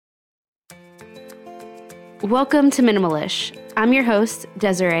Welcome to Minimalish. I'm your host,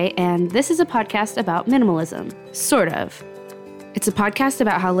 Desiree, and this is a podcast about minimalism. Sort of. It's a podcast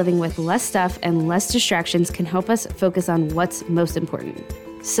about how living with less stuff and less distractions can help us focus on what's most important.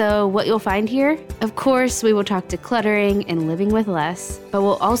 So what you'll find here? Of course, we will talk decluttering and living with less, but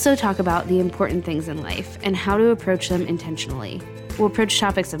we'll also talk about the important things in life and how to approach them intentionally. We'll approach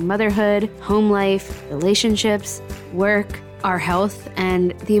topics of motherhood, home life, relationships, work, our health,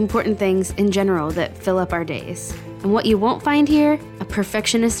 and the important things in general that fill up our days. And what you won't find here, a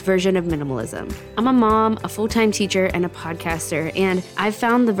perfectionist version of minimalism. I'm a mom, a full-time teacher, and a podcaster, and I've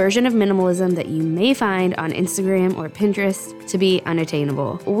found the version of minimalism that you may find on Instagram or Pinterest to be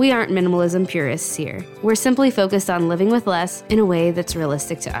unattainable. We aren't minimalism purists here. We're simply focused on living with less in a way that's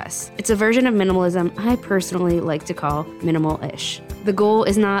realistic to us. It's a version of minimalism I personally like to call minimal-ish. The goal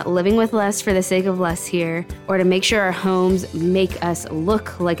is not living with less for the sake of less here, or to make sure our homes make us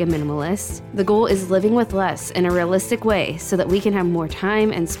look like a minimalist. The goal is living with less in a realistic way so that we can have more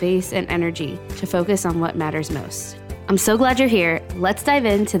time and space and energy to focus on what matters most. I'm so glad you're here. Let's dive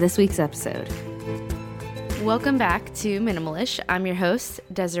into this week's episode. Welcome back to Minimalish. I'm your host,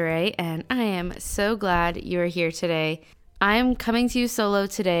 Desiree, and I am so glad you're here today. I'm coming to you solo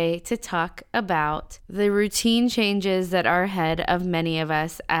today to talk about the routine changes that are ahead of many of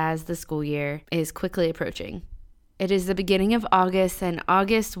us as the school year is quickly approaching. It is the beginning of August, and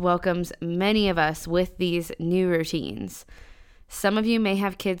August welcomes many of us with these new routines. Some of you may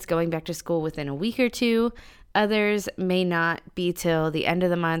have kids going back to school within a week or two. Others may not be till the end of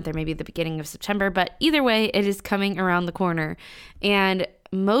the month or maybe the beginning of September, but either way, it is coming around the corner. And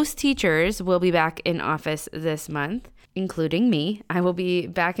most teachers will be back in office this month, including me. I will be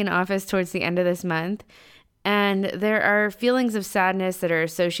back in office towards the end of this month. And there are feelings of sadness that are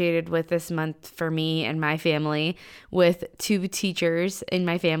associated with this month for me and my family, with two teachers in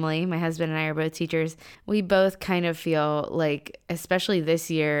my family. My husband and I are both teachers. We both kind of feel like, especially this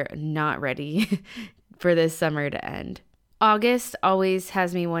year, not ready for this summer to end. August always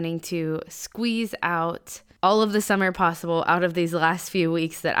has me wanting to squeeze out all of the summer possible out of these last few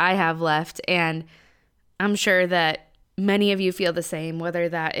weeks that I have left. And I'm sure that many of you feel the same, whether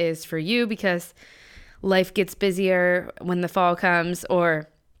that is for you because life gets busier when the fall comes, or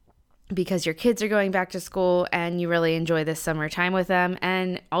because your kids are going back to school and you really enjoy this summer time with them.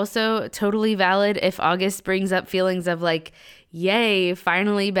 And also totally valid if August brings up feelings of like, yay,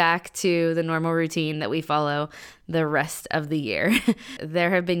 finally back to the normal routine that we follow the rest of the year.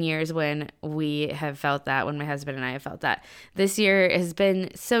 There have been years when we have felt that, when my husband and I have felt that. This year has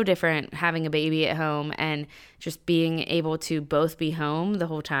been so different, having a baby at home and just being able to both be home the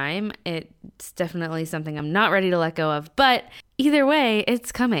whole time. It's definitely something I'm not ready to let go of, but either way,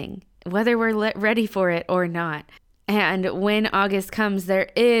 it's coming, whether we're ready for it or not. And when August comes, there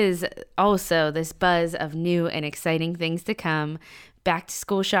is also this buzz of new and exciting things to come. Back to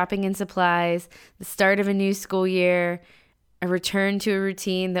school shopping and supplies, the start of a new school year, a return to a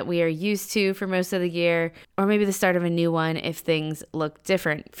routine that we are used to for most of the year, or maybe the start of a new one if things look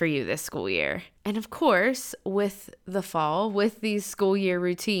different for you this school year. And of course, with the fall, with these school year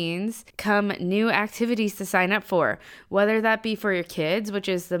routines, come new activities to sign up for, whether that be for your kids, which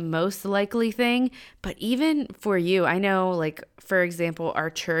is the most likely thing, but even for you. I know, like, for example,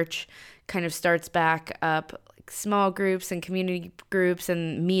 our church kind of starts back up, small groups and community groups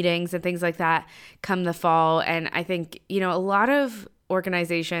and meetings and things like that come the fall. And I think, a lot of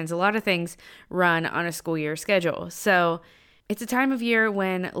organizations, a lot of things run on a school year schedule. So it's a time of year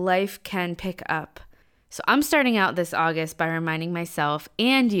when life can pick up. So I'm starting out this August by reminding myself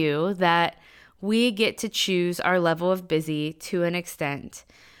and you that we get to choose our level of busy to an extent.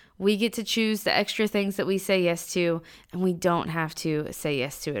 We get to choose the extra things that we say yes to, and we don't have to say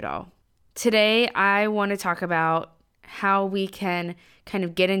yes to it all. Today, I want to talk about how we can kind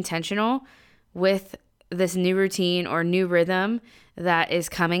of get intentional with this new routine or new rhythm that is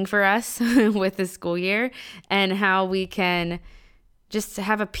coming for us with the school year, and how we can just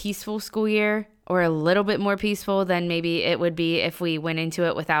have a peaceful school year, or a little bit more peaceful than maybe it would be if we went into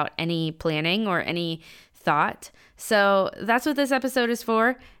it without any planning or any thought. So that's what this episode is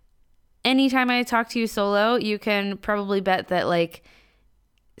for. Anytime I talk to you solo, you can probably bet that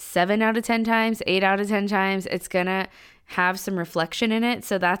 7 out of 10 times, 8 out of 10 times, it's going to have some reflection in it.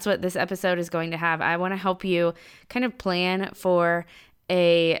 So that's what this episode is going to have. I want to help you kind of plan for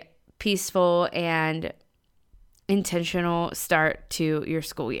a peaceful and intentional start to your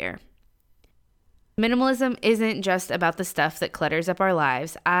school year. Minimalism isn't just about the stuff that clutters up our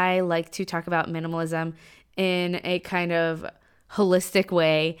lives. I like to talk about minimalism in a kind of holistic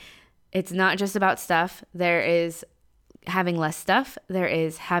way. It's not just about stuff. There is having less stuff. There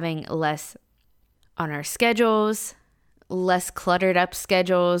is having less on our schedules, less cluttered up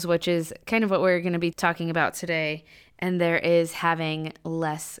schedules, which is kind of what we're going to be talking about today. And there is having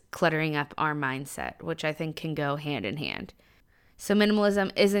less cluttering up our mindset, which I think can go hand in hand. So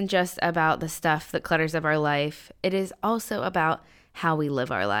minimalism isn't just about the stuff that clutters up our life. It is also about how we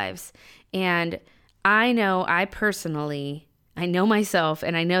live our lives. And I know myself,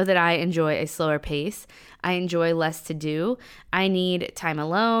 and I know that I enjoy a slower pace. I enjoy less to do. I need time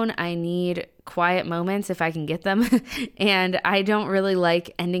alone. I need quiet moments if I can get them. And I don't really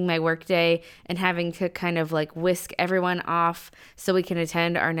like ending my workday and having to kind of like whisk everyone off so we can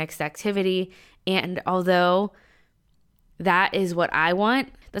attend our next activity. And although that is what I want,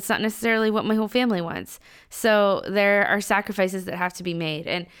 that's not necessarily what my whole family wants. So there are sacrifices that have to be made.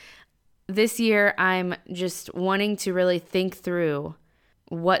 And this year, I'm just wanting to really think through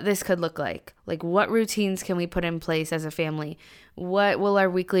what this could look like. Like, what routines can we put in place as a family? What will our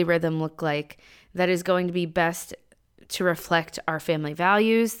weekly rhythm look like that is going to be best to reflect our family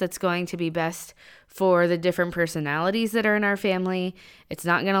values, that's going to be best for the different personalities that are in our family? It's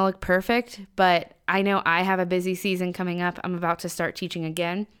not going to look perfect, but I know I have a busy season coming up. I'm about to start teaching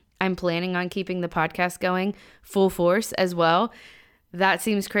again. I'm planning on keeping the podcast going full force as well. That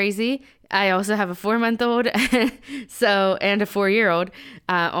seems crazy. I also have a 4-month-old and a 4-year-old,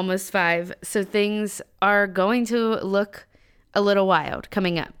 almost 5. So things are going to look a little wild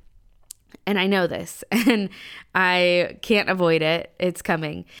coming up. And I know this, and I can't avoid it. It's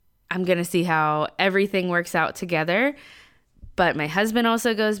coming. I'm going to see how everything works out together. But my husband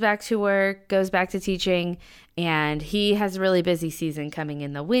also goes back to work, goes back to teaching, and he has a really busy season coming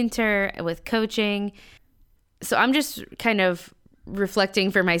in the winter with coaching. So I'm just kind of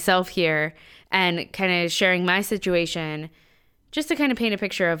reflecting for myself here and kind of sharing my situation just to kind of paint a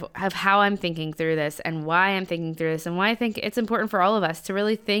picture of how I'm thinking through this and why I'm thinking through this and why I think it's important for all of us to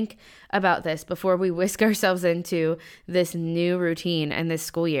really think about this before we whisk ourselves into this new routine and this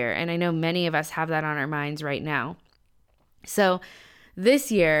school year. And I know many of us have that on our minds right now. So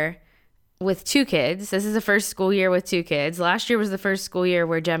this year, with 2 kids, this is the first school year with 2 kids. Last year was the first school year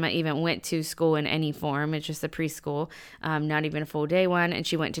where Gemma even went to school in any form. It's just a preschool, not even a full day one. And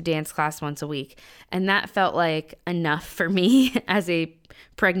she went to dance class once a week. And that felt like enough for me as a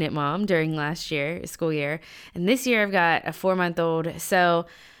pregnant mom during last year, school year. And this year I've got a 4-month-old. So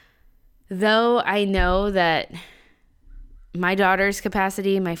though I know that my daughter's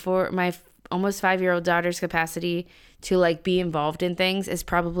capacity, my almost 5-year-old daughter's capacity to like be involved in things is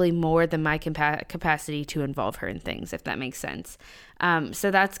probably more than my capacity to involve her in things, if that makes sense.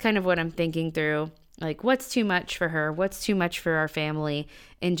 So that's kind of what I'm thinking through, like what's too much for her, what's too much for our family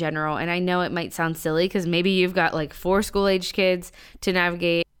in general. And I know it might sound silly because maybe you've got like 4 school-aged kids to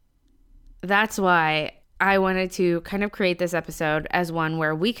navigate. That's why I wanted to kind of create this episode as one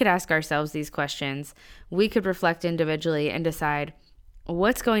where we could ask ourselves these questions. We could reflect individually and decide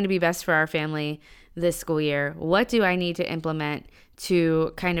what's going to be best for our family this school year. What do I need to implement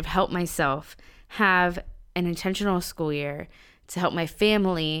to kind of help myself have an intentional school year, to help my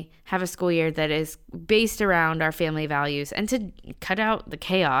family have a school year that is based around our family values, and to cut out the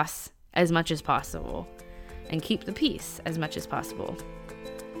chaos as much as possible and keep the peace as much as possible.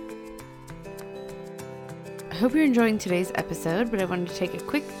 I hope you're enjoying today's episode, but I wanted to take a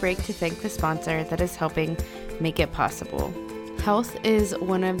quick break to thank the sponsor that is helping make it possible. Health is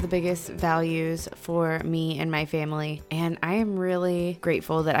one of the biggest values for me and my family, and I am really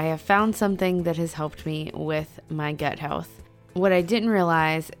grateful that I have found something that has helped me with my gut health. What I didn't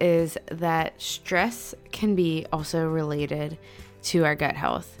realize is that stress can be also related to our gut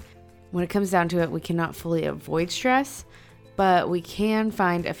health. When it comes down to it, we cannot fully avoid stress, but we can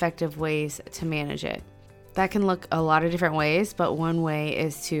find effective ways to manage it. That can look a lot of different ways, but one way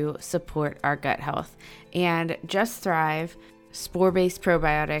is to support our gut health. And Just Thrive spore-based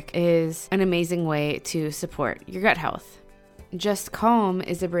probiotic is an amazing way to support your gut health. Just Calm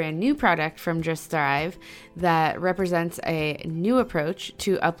is a brand new product from Just Thrive that represents a new approach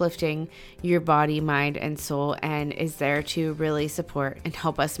to uplifting your body, mind, and soul, and is there to really support and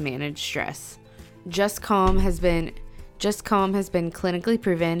help us manage stress. Just Calm has been clinically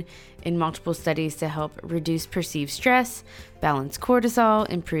proven in multiple studies to help reduce perceived stress, balance cortisol,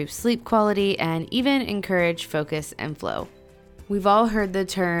 improve sleep quality, and even encourage focus and flow. We've all heard the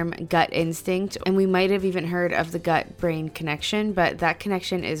term gut instinct, and we might have even heard of the gut-brain connection, but that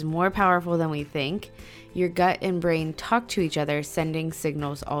connection is more powerful than we think. Your gut and brain talk to each other, sending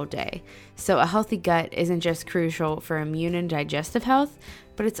signals all day. So a healthy gut isn't just crucial for immune and digestive health,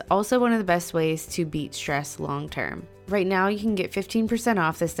 but but it's also one of the best ways to beat stress long term. Right now, you can get 15%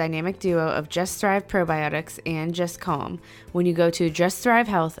 off this dynamic duo of Just Thrive probiotics and Just Calm when you go to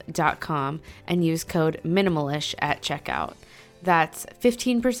justthrivehealth.com and use code MINIMALISH at checkout. That's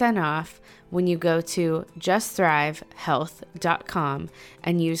 15% off when you go to justthrivehealth.com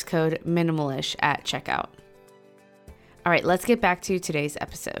and use code MINIMALISH at checkout. All right, let's get back to today's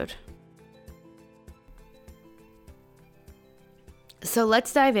episode. So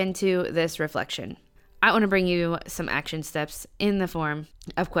let's dive into this reflection. I want to bring you some action steps in the form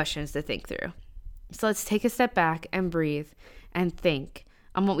of questions to think through. So let's take a step back and breathe and think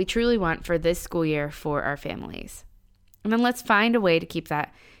on what we truly want for this school year for our families. And then let's find a way to keep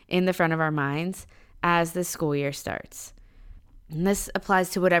that in the front of our minds as the school year starts. And this applies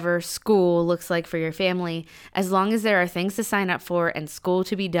to whatever school looks like for your family, as long as there are things to sign up for and school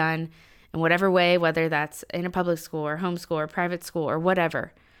to be done in whatever way, whether that's in a public school or homeschool or private school or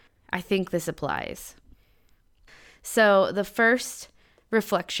whatever. I think this applies. So the first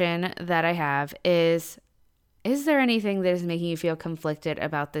reflection that I have is there anything that is making you feel conflicted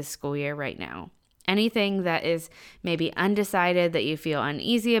about this school year right now? Anything that is maybe undecided that you feel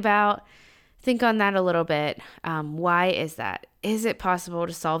uneasy about? Think on that a little bit. Why is that? Is it possible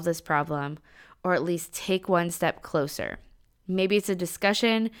to solve this problem or at least take one step closer? Maybe it's a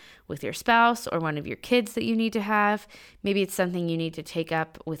discussion with your spouse or one of your kids that you need to have. Maybe it's something you need to take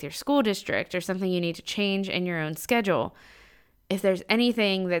up with your school district or something you need to change in your own schedule. If there's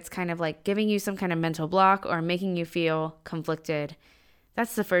anything that's kind of like giving you some kind of mental block or making you feel conflicted,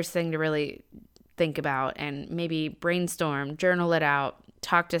 that's the first thing to really think about and maybe brainstorm, journal it out,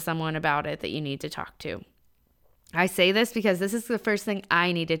 talk to someone about it that you need to talk to. I say this because this is the first thing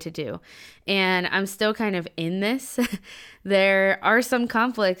I needed to do, and I'm still kind of in this. There are some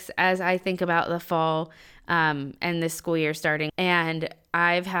conflicts as I think about the fall and this school year starting, and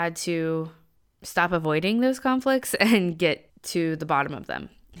I've had to stop avoiding those conflicts and get to the bottom of them.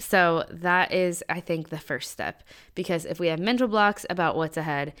 So that is, I think, the first step, because if we have mental blocks about what's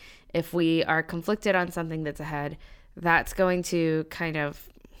ahead, if we are conflicted on something that's ahead, that's going to kind of,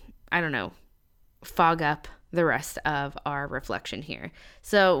 fog up the rest of our reflection here.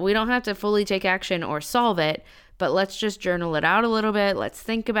 So we don't have to fully take action or solve it, but let's just journal it out a little bit. Let's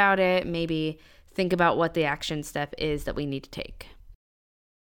think about it. Maybe think about what the action step is that we need to take.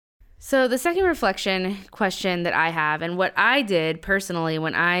 So the second reflection question that I have, and what I did personally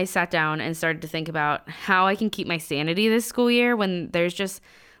when I sat down and started to think about how I can keep my sanity this school year, when there's just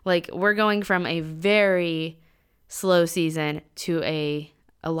we're going from a very slow season to a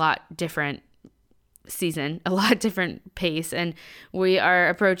lot different season, a lot different pace, and we are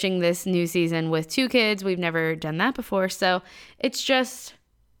approaching this new season with 2 kids. We've never done that before, so it's just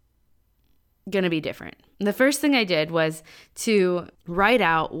gonna be different. The first thing I did was to write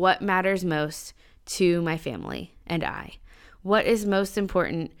out what matters most to my family and I. What is most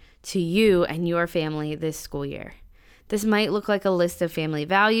important to you and your family this school year? This might look like a list of family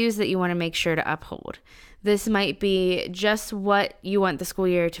values that you want to make sure to uphold. This might be just what you want the school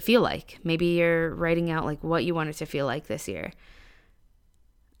year to feel like. Maybe you're writing out what you want it to feel like this year.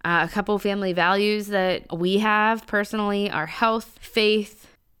 A couple family values that we have personally are health,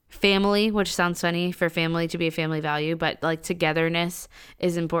 faith, family, which sounds funny for family to be a family value, but togetherness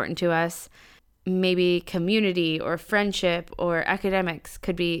is important to us. Maybe community or friendship or academics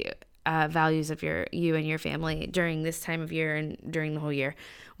could be values of you and your family during this time of year and during the whole year.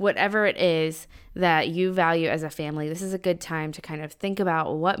 Whatever it is that you value as a family, this is a good time to kind of think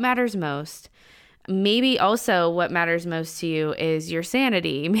about what matters most. Maybe also what matters most to you is your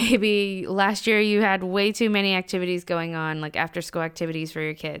sanity. Maybe last year you had way too many activities going on, like after school activities for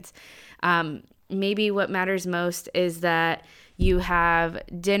your kids. Maybe what matters most is that you have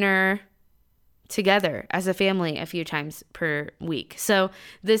dinner together as a family a few times per week. So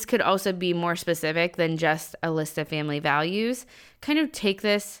this could also be more specific than just a list of family values. Kind of take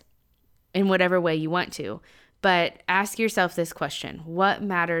this in whatever way you want to, but ask yourself this question: what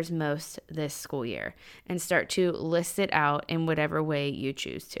matters most this school year? And start to list it out in whatever way you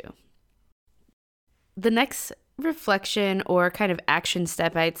choose to. The next reflection or kind of action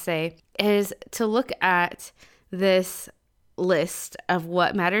step, I'd say, is to look at this list of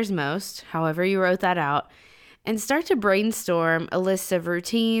what matters most, however you wrote that out, and start to brainstorm a list of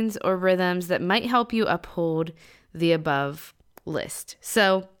routines or rhythms that might help you uphold the above list.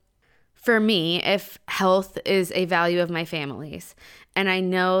 So for me, if health is a value of my family's, and I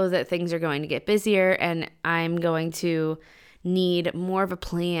know that things are going to get busier and I'm going to need more of a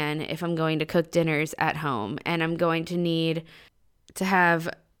plan if I'm going to cook dinners at home, and I'm going to need to have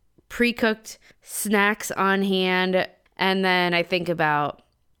pre-cooked snacks on hand. And then I think about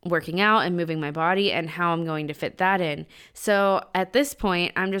working out and moving my body and how I'm going to fit that in. So at this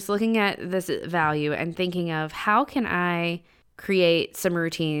point, I'm just looking at this value and thinking of how can I create some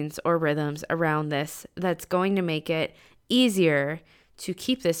routines or rhythms around this that's going to make it easier to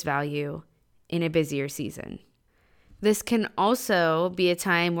keep this value in a busier season. This can also be a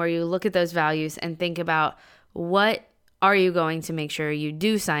time where you look at those values and think about what are you going to make sure you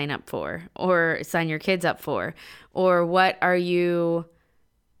do sign up for or sign your kids up for, or what are you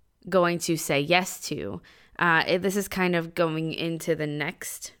going to say yes to. This is kind of going into the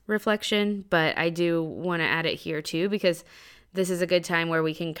next reflection, but I do want to add it here too, because this is a good time where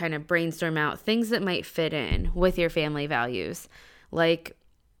we can kind of brainstorm out things that might fit in with your family values. Like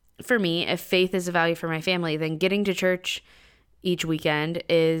for me, if faith is a value for my family, then getting to church each weekend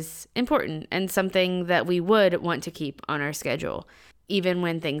is important and something that we would want to keep on our schedule, even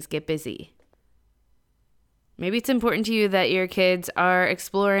when things get busy. Maybe it's important to you that your kids are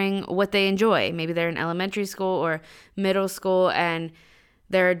exploring what they enjoy. Maybe they're in elementary school or middle school and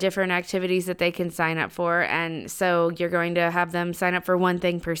there are different activities that they can sign up for. And so you're going to have them sign up for one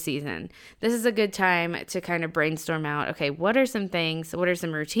thing per season. This is a good time to kind of brainstorm out, okay, what are some things, what are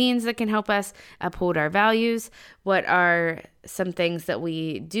some routines that can help us uphold our values? What are some things that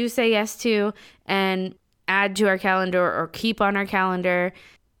we do say yes to and add to our calendar or keep on our calendar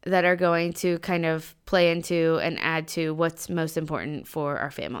that are going to kind of play into and add to what's most important for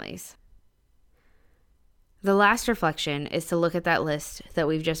our families. The last reflection is to look at that list that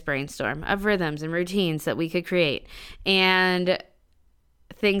we've just brainstormed of rhythms and routines that we could create and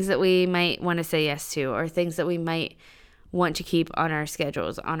things that we might want to say yes to, or things that we might want to keep on our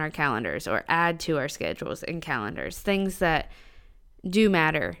schedules, on our calendars, or add to our schedules and calendars, things that do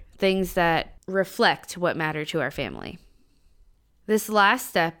matter, things that reflect what matter to our family. This last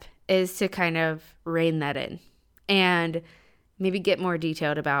step is to kind of rein that in and maybe get more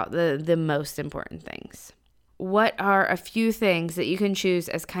detailed about the most important things. What are a few things that you can choose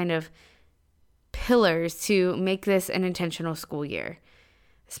as kind of pillars to make this an intentional school year?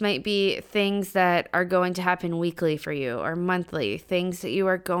 This might be things that are going to happen weekly for you or monthly, things that you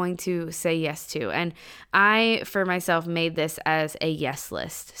are going to say yes to. And I, for myself, made this as a yes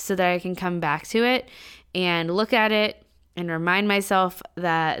list so that I can come back to it and look at it and remind myself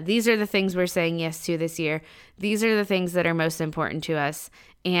that these are the things we're saying yes to this year. These are the things that are most important to us.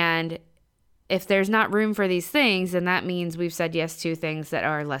 And if there's not room for these things, then that means we've said yes to things that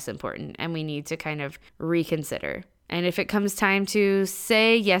are less important and we need to kind of reconsider. And if it comes time to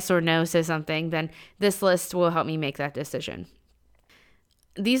say yes or no to something, then this list will help me make that decision.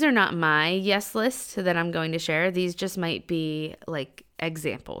 These are not my yes list that I'm going to share. These just might be like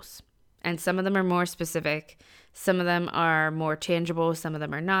examples. And some of them are more specific. Some of them are more tangible. Some of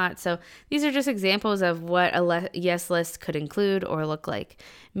them are not. So these are just examples of what a yes list could include or look like.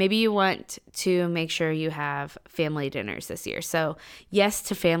 Maybe you want to make sure you have family dinners this year. So yes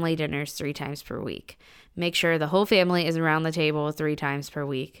to family dinners 3 times per week. Make sure the whole family is around the table 3 times per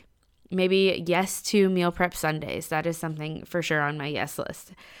week. Maybe yes to meal prep Sundays. That is something for sure on my yes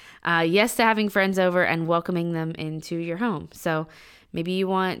list. Yes to having friends over and welcoming them into your home. So maybe you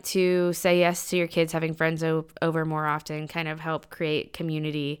want to say yes to your kids having friends over more often, kind of help create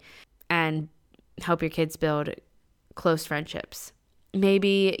community and help your kids build close friendships.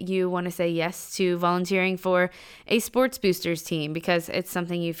 Maybe you want to say yes to volunteering for a sports boosters team because it's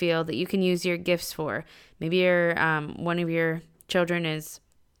something you feel that you can use your gifts for. Maybe one of your children is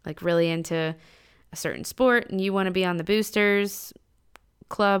like really into a certain sport and you want to be on the boosters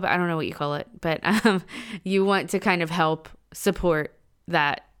club. I don't know what you call it, but you want to kind of help support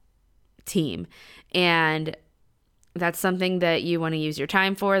that team. And that's something that you want to use your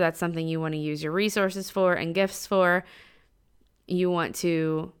time for. That's something you want to use your resources for and gifts for. You want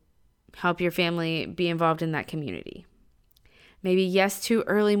to help your family be involved in that community. Maybe yes to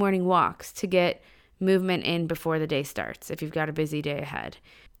early morning walks to get movement in before the day starts if you've got a busy day ahead.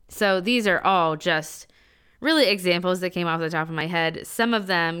 So these are all just really examples that came off the top of my head. Some of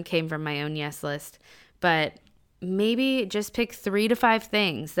them came from my own yes list, but maybe just pick 3 to 5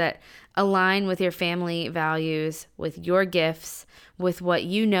 things that align with your family values, with your gifts, with what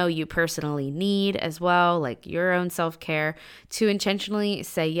you know you personally need as well, like your own self-care, to intentionally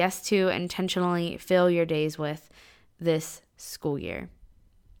say yes to, intentionally fill your days with this school year.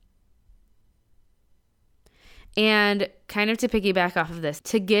 And kind of to piggyback off of this,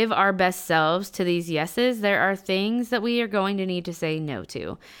 to give our best selves to these yeses, there are things that we are going to need to say no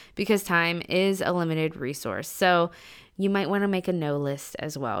to because time is a limited resource. So you might want to make a no list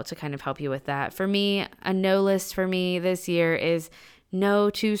as well to kind of help you with that. For me, a no list for me this year is no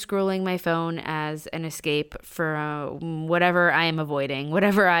to scrolling my phone as an escape for whatever I am avoiding,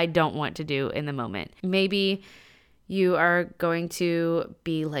 whatever I don't want to do in the moment. Maybe you are going to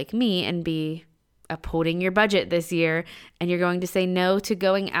be like me and be upholding your budget this year, and you're going to say no to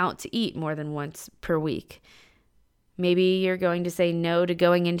going out to eat more than once per week. Maybe you're going to say no to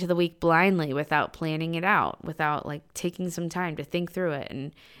going into the week blindly without planning it out, without like taking some time to think through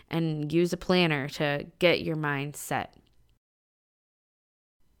it and use a planner to get your mind set.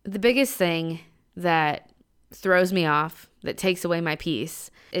 The biggest thing that throws me off, that takes away my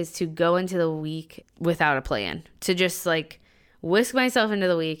peace, is to go into the week without a plan, to just like whisk myself into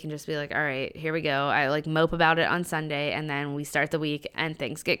the week and just be like, all right, here we go. I like mope about it on Sunday, and then we start the week and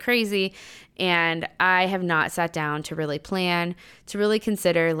things get crazy. And I have not sat down to really plan, to really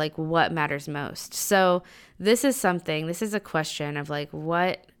consider like what matters most. So this is a question of like,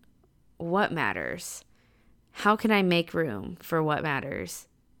 what matters? How can I make room for what matters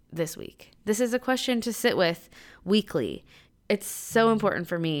this week? This is a question to sit with weekly. It's so important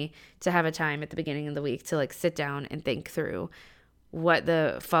for me to have a time at the beginning of the week to like sit down and think through what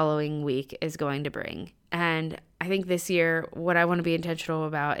the following week is going to bring. And I think this year, what I want to be intentional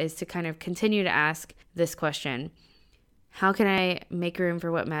about is to kind of continue to ask this question. How can I make room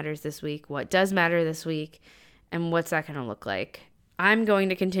for what matters this week? What does matter this week? And what's that going to look like? I'm going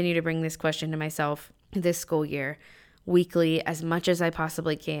to continue to bring this question to myself this school year, weekly, as much as I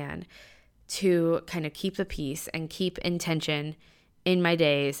possibly can, to kind of keep the peace and keep intention in my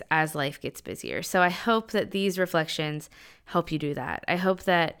days as life gets busier. So I hope that these reflections help you do that. I hope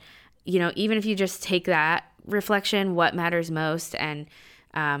that, even if you just take that reflection, what matters most, and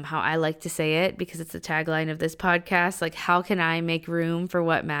how I like to say it, because it's the tagline of this podcast, like, how can I make room for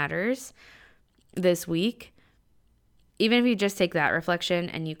what matters this week? Even if you just take that reflection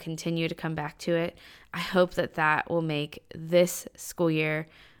and you continue to come back to it, I hope that that will make this school year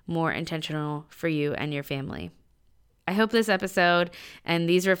more intentional for you and your family. I hope this episode and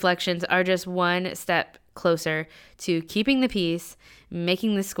these reflections are just one step closer to keeping the peace,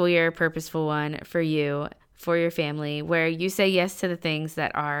 making the school year a purposeful one for you, for your family, where you say yes to the things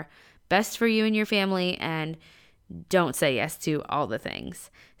that are best for you and your family, and don't say yes to all the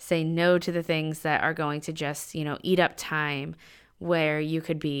things. Say no to the things that are going to just, eat up time, where you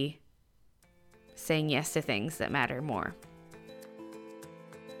could be saying yes to things that matter more.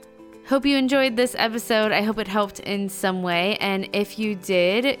 Hope you enjoyed this episode. I hope it helped in some way. And if you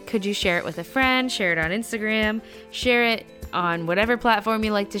did, could you share it with a friend, share it on Instagram, share it on whatever platform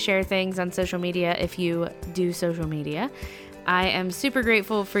you like to share things on social media if you do social media. I am super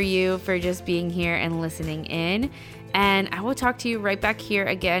grateful for you for just being here and listening in. And I will talk to you right back here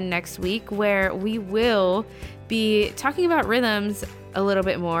again next week, where we will be talking about rhythms a little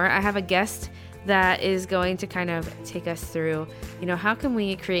bit more. I have a guest that is going to kind of take us through, how can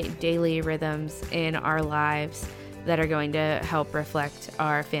we create daily rhythms in our lives that are going to help reflect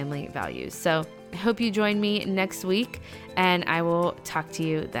our family values. So I hope you join me next week, and I will talk to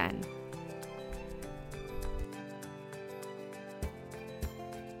you then.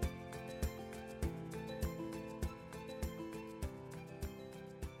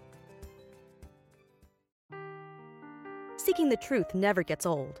 Seeking the truth never gets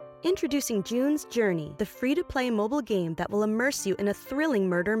old. Introducing June's Journey, the free-to-play mobile game that will immerse you in a thrilling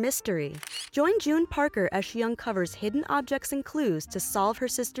murder mystery. Join June Parker as she uncovers hidden objects and clues to solve her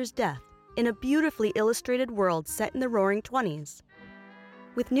sister's death in a beautifully illustrated world set in the Roaring '20s.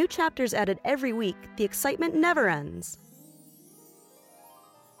 With new chapters added every week, the excitement never ends.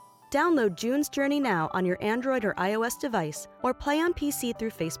 Download June's Journey now on your Android or iOS device, or play on PC through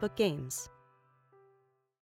Facebook Games.